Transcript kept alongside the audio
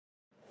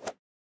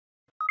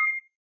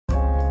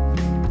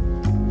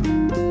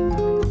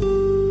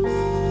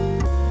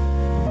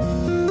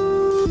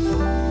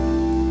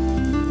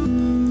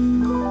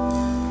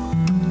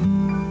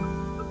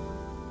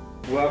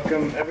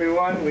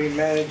everyone. We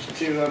managed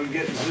to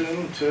get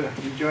Zoom to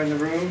join the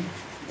room.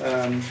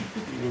 A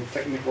little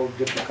technical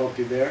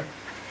difficulty there.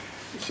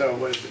 So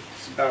what is it?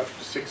 It's about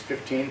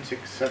 6:15,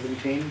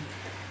 6:17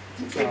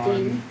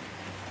 on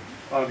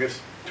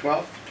August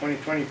 12th,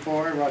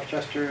 2024,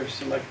 Rochester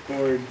Select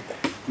Board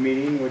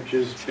meeting, which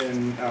has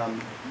been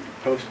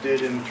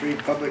posted in 3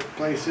 public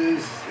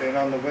places and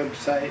on the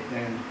website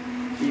and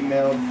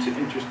emailed to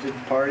interested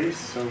parties.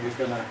 So we're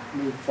going to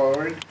move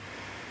forward.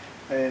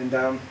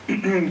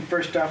 And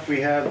first off,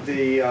 we have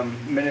the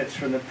minutes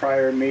from the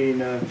prior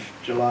meeting of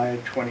July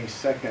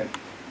 22nd,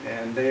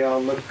 and they all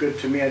look good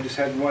to me. I just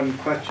had one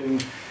question.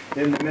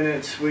 In the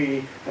minutes,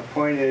 we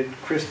appointed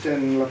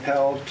Kristen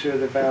Lapel to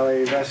the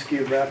Valley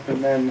Rescue Rep,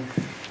 and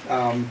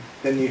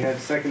then you had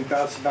second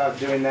thoughts about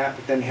doing that,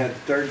 but then you had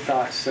third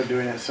thoughts of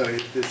doing it. So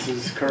this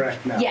is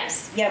correct now?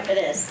 Yes, yep, it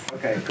is.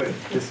 Okay, good.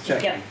 Just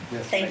checking. Yep.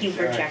 Yes, Thank you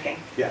for checking.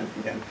 Yeah,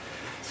 yeah.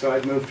 So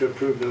I'd move to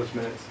approve those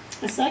minutes.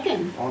 A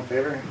second. All in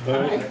favor?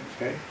 Aye.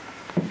 Okay.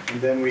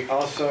 And then we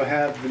also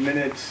have the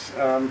minutes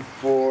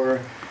for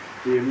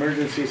the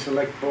emergency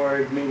select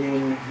board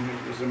meeting.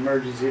 It was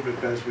emergency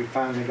because we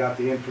finally got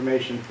the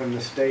information from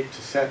the state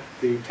to set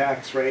the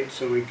tax rate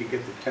so we could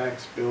get the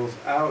tax bills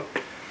out.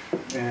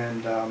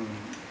 And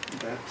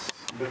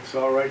looks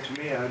all right to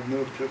me. I'd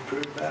move to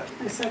approve that.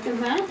 I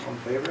second that. All in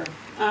favor?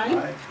 Aye.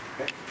 Aye.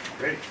 Okay,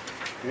 great,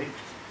 great.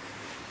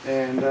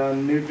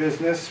 And new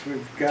business,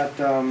 we've got,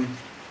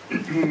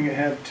 we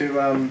had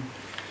to,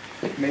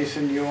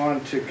 Mason, you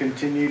want to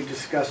continue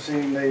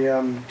discussing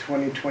the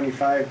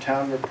 2025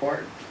 town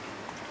report?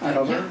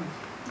 Cover? Yeah.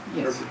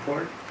 Yes. Or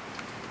report?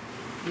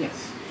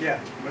 Yes. Yeah.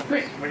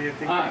 Great. What do you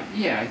think?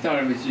 Yeah, I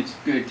thought it was just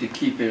good to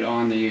keep it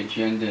on the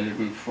agenda to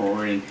move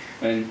forward.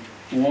 And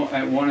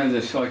at one of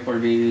the select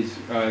board meetings,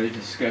 the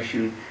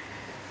discussion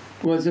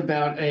was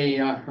about a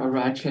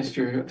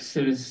Rochester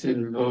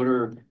citizen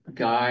voter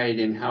guide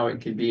and how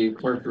it could be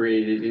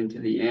incorporated into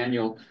the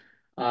annual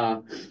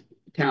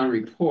town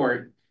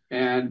report.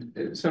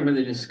 And some of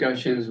the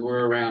discussions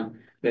were around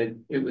that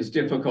it was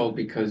difficult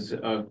because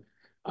of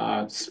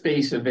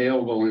space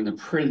available in the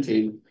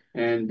printing.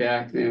 And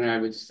back then I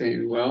was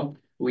saying, well,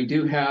 we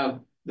do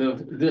have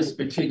this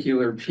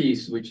particular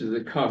piece, which is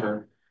the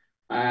cover,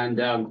 and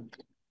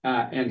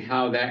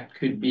how that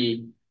could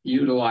be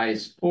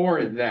utilized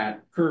for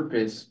that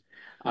purpose.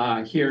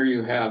 Here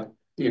you have,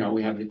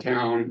 we have the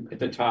town at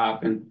the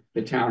top and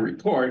the town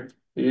report,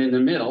 and in the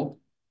middle,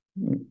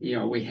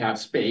 we have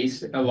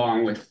space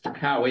along with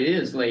how it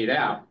is laid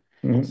out.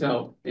 Mm-hmm.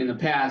 So in the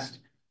past,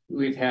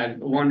 we've had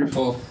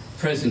wonderful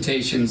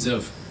presentations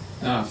of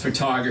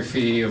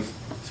photography of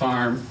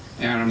farm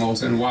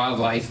animals and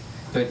wildlife,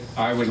 but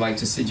I would like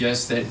to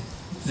suggest that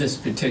this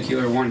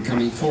particular one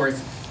coming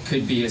forth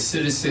could be a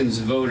citizen's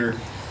voter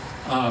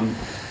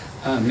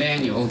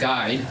manual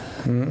guide,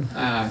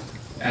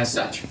 as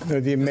such. So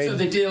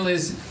the deal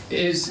is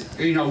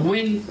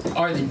when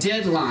are the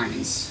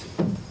deadlines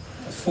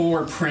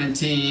for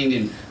printing,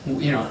 and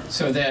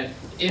so that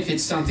if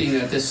it's something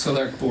that this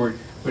select board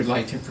would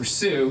like to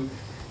pursue,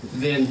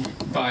 then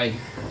by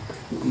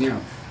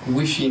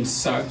wishing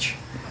such,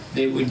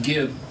 they would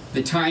give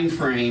the time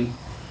frame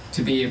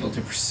to be able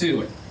to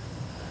pursue it.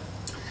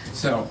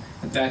 So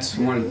that's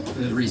one of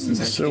the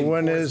reasons I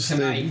came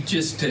tonight,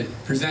 just to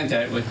present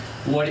that with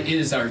what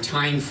is our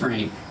time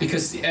frame,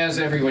 because as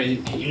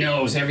everybody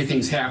knows,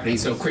 everything's happening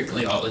so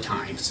quickly all the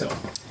time. So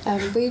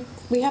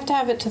we have to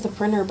have it to the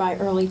printer by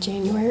early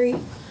January,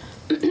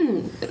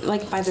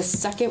 like by the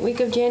 2nd week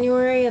of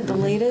January at the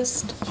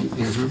latest.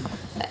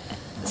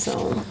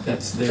 So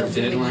that's their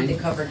deadline. We need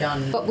the cover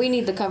done. But we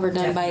need the cover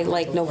done by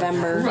like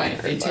November,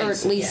 right? Or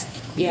at least,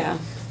 yeah.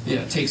 Yeah,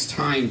 it takes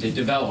time to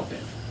develop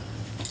it.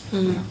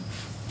 Mm-hmm.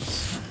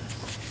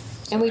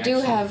 And we do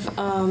have,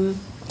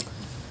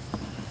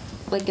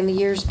 like in the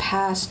years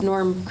past,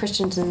 Norm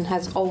Christensen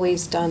has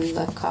always done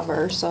the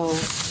cover, so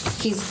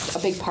he's a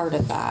big part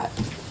of that.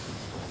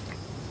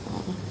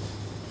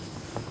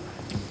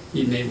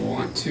 He may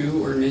want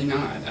to or may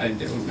not. I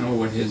don't know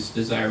what his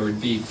desire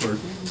would be for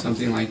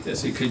something like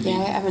this. It could be. Yeah,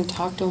 I haven't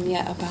talked to him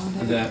yet about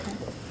it. That.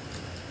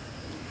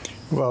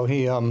 Well,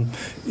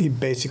 he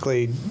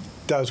basically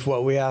does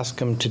what we ask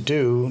him to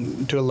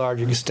do to a large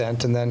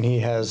extent, and then he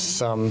has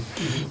some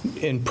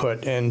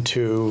input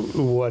into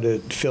what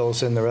it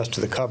fills in the rest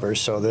of the cover.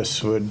 So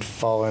this would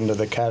fall into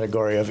the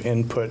category of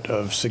input,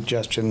 of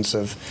suggestions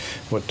of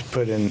what to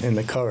put in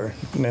the cover.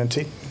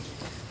 Nancy?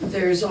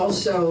 There's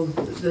also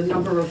the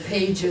number of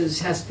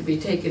pages has to be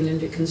taken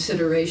into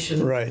consideration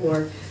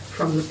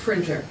from the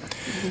printer.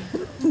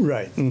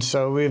 Right, and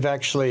so we've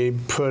actually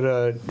put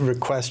a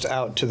request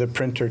out to the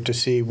printer to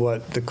see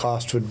what the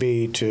cost would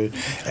be to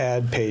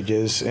add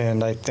pages,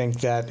 and I think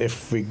that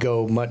if we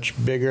go much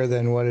bigger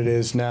than what it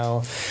is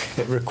now,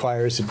 it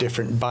requires a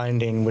different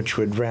binding, which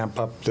would ramp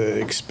up the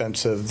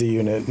expense of the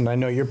unit. And I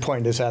know your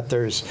point is that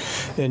there's,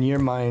 in your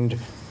mind,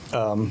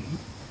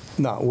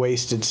 not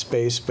wasted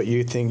space, but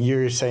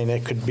you're saying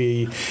it could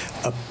be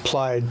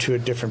applied to a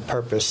different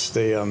purpose,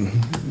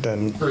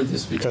 than. For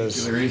this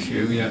particular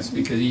issue, yes,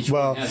 because each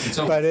Well, one has its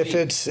own. but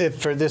fee.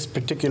 if for this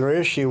particular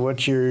issue,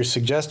 what you're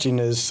suggesting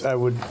is, I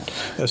would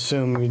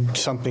assume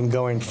something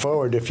going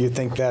forward, if you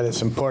think that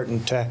it's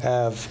important to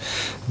have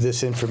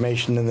this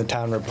information in the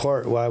town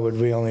report, why would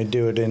we only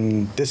do it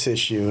in this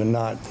issue and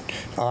not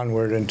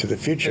onward into the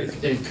future?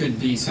 It could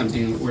be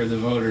something where the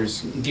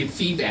voters give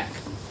feedback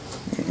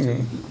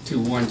to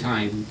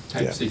one-time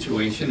type Yeah.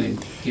 situation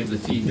and give the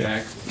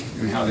feedback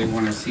and how they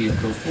want to see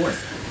it go forth.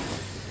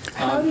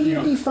 How do you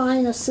know,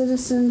 define a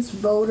citizen's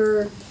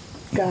voter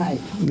guide?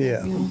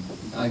 Yeah.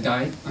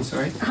 guide, I'm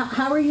sorry?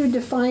 How are you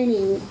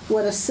defining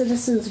what a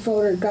citizen's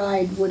voter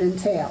guide would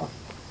entail?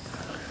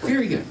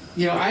 Very good.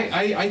 You know,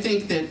 I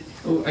think that,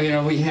 you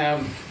know, we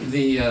have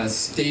the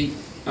State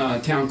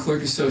Town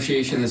Clerk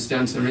Association that's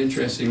done some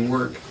interesting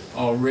work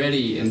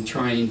already in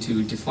trying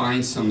to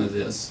define some of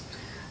this,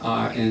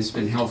 and it's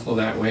been helpful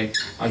that way.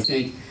 I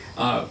think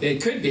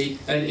it could be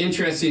an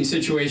interesting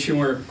situation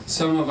where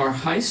some of our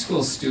high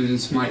school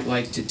students might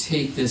like to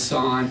take this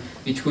on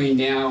between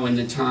now and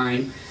the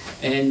time,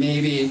 and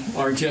maybe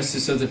our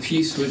Justice of the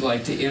Peace would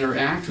like to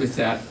interact with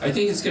that. I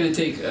think it's going to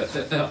take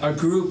a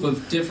group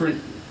of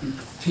different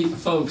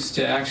folks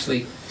to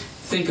actually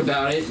think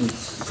about it and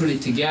put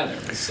it together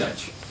as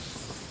such.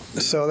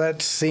 So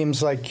that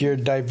seems like you're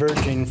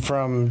diverging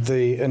from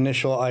the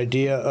initial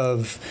idea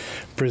of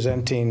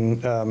presenting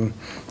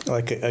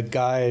like a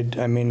guide.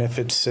 I mean, if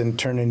it's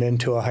turning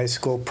into a high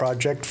school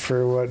project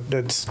for what,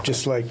 it's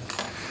just like,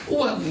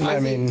 Well, I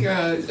think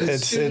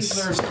students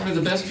it's are some of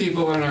the best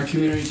people in our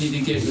community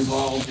to get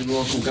involved in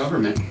local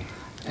government.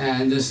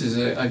 And this is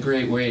a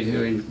great way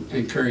to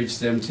encourage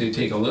them to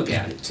take a look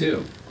at it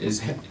too,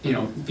 is, you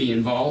know, be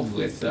involved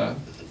with,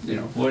 you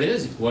know, what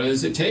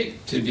does it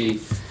take to be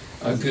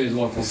a good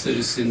local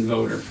citizen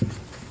voter?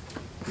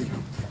 You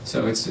know,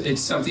 so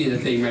it's something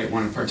that they might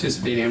want to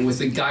participate in with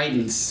the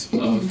guidance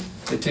of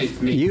to take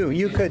me.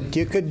 you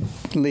could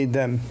lead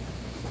them.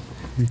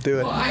 Do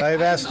it. Well, I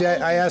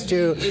asked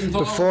you involved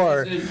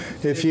before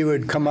as if you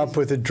would come up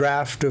with a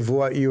draft of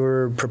what you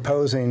were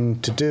proposing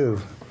to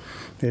do.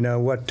 You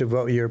know, what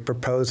you're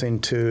proposing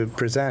to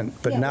present.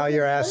 But Yeah, now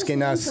you're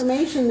asking what us. is the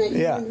information that you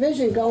Yeah.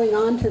 envision going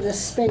on to this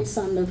space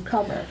on the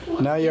cover?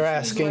 Now you're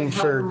Issues asking like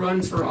how for. to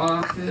run for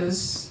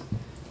office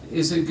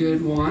is a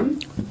good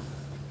one.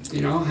 You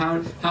know,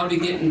 how to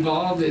get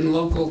involved in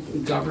local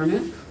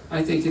government.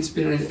 I think it's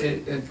been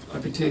a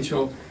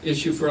potential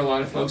issue for a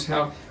lot of folks.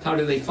 How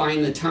do they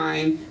find the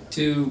time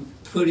to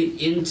put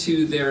it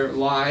into their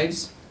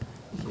lives?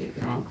 You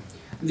know,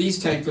 these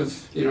type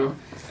of, you know,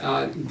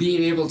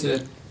 being able to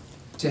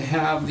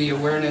have the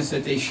awareness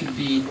that they should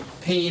be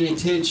paying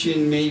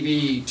attention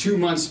maybe 2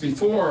 months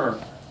before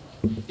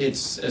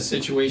it's a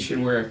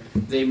situation where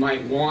they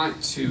might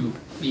want to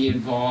be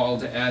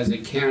involved as a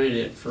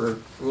candidate for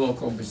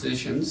local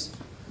positions.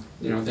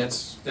 You know,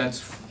 that's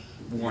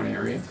one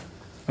area.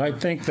 I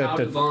think How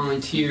that to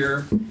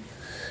volunteer.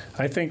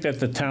 I think that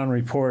the town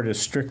report is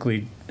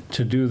strictly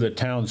to do the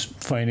town's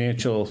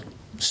financial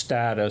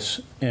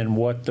status and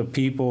what the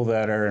people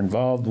that are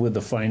involved with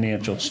the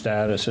financial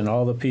status and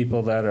all the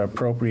people that are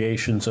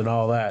appropriations and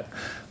all that,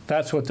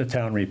 that's what the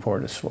town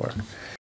report is for.